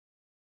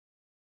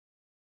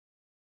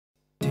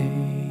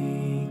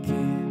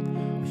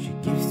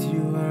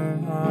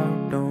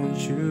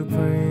you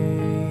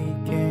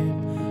break it.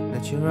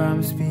 Let your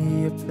arms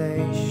be a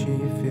place she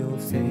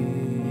feels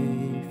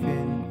safe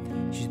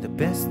in. She's the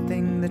best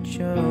thing that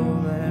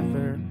you'll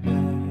ever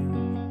have.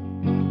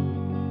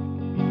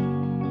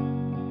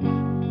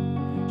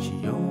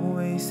 She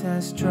always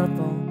has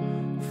trouble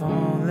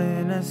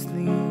falling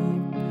asleep,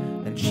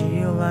 and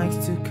she likes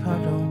to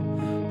cuddle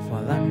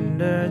while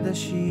under the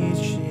sheets.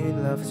 She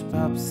loves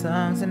pop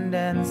songs and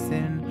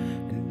dancing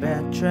and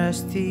bed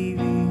trash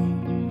TV.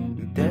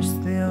 There's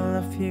still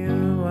a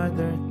few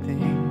other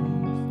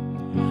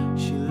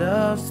things. She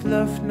loves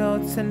love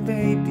notes and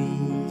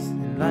babies,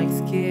 and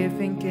likes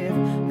giving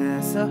gifts,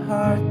 has a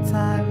hard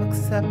time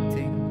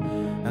accepting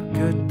a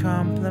good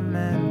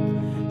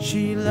compliment.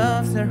 She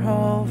loves her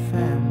whole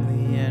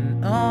family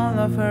and all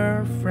of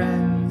her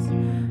friends.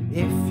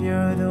 If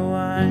you're the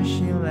one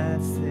she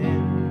lets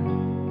in,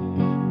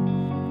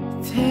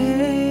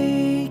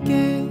 take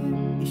it.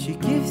 If she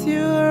gives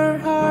you her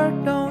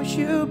heart, don't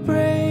you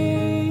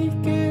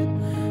break it.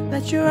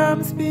 Let your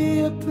arms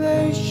be a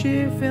place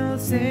she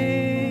feels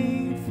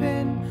safe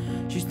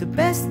in. She's the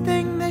best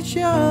thing that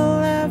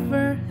you'll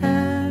ever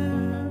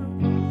have.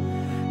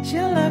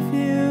 She'll love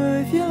you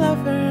if you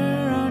love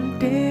her on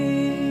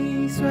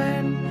days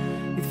when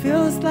it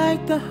feels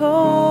like the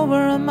whole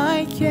world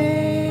might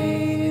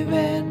cave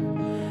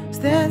in.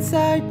 Stand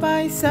side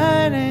by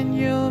side and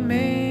you'll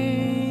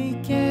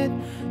make it.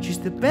 She's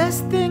the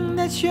best thing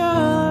that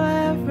you'll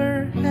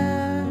ever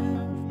have.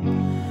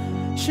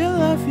 She'll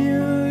love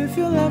you if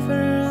you love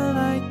her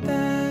like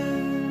that.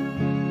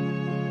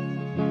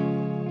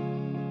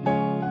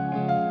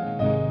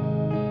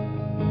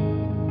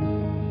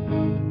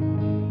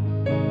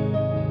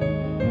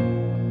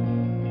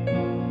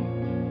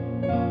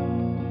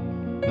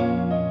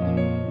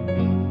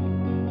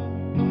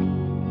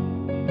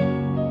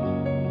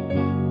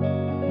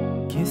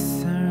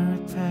 Kiss her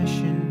with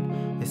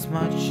passion as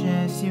much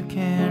as you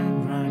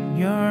can. Run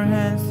your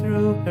hands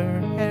through her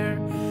hair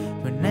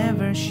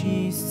whenever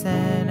she's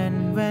sad,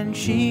 and when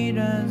she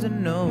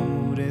doesn't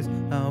notice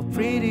how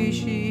pretty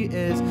she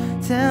is,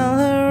 tell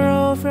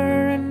her over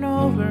and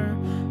over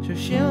so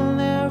she'll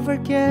never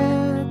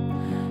get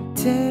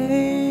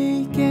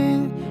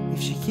taken.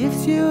 If she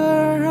gives you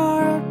her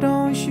heart,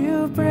 don't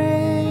you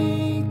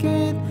break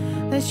it.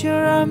 Let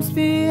your arms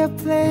be a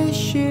place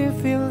she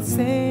feels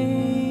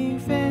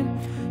safe in.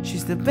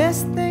 She's the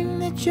best thing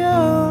that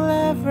you'll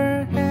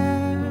ever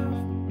have.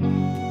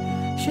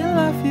 She'll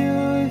love you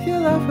if you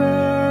love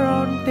her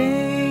on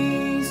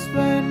days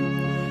when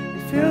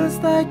it feels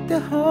like the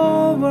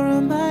whole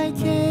world might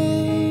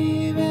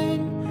cave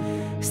in.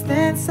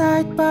 Stand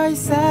side by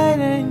side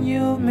and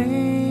you'll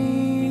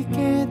make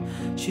it.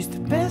 She's the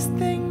best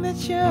thing that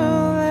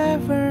you'll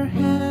ever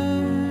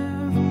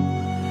have.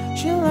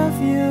 She'll love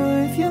you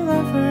if you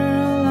love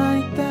her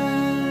like that.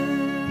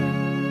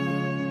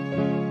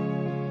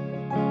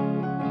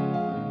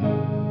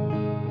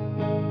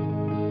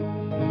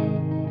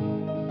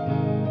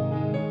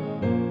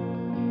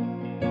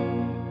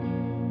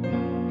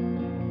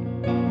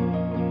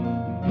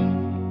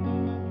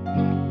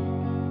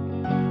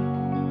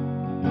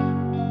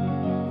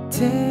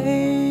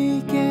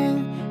 Take it.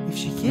 If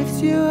she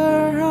gives you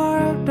her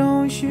heart,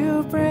 don't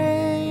you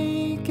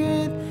break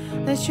it.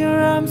 Let your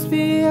arms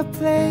be a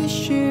place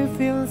she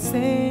feels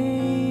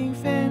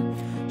safe in.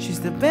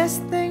 She's the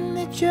best thing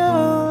that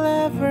you'll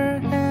ever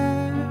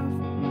have.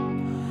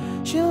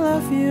 She'll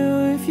love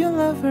you if you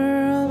love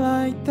her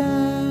like that.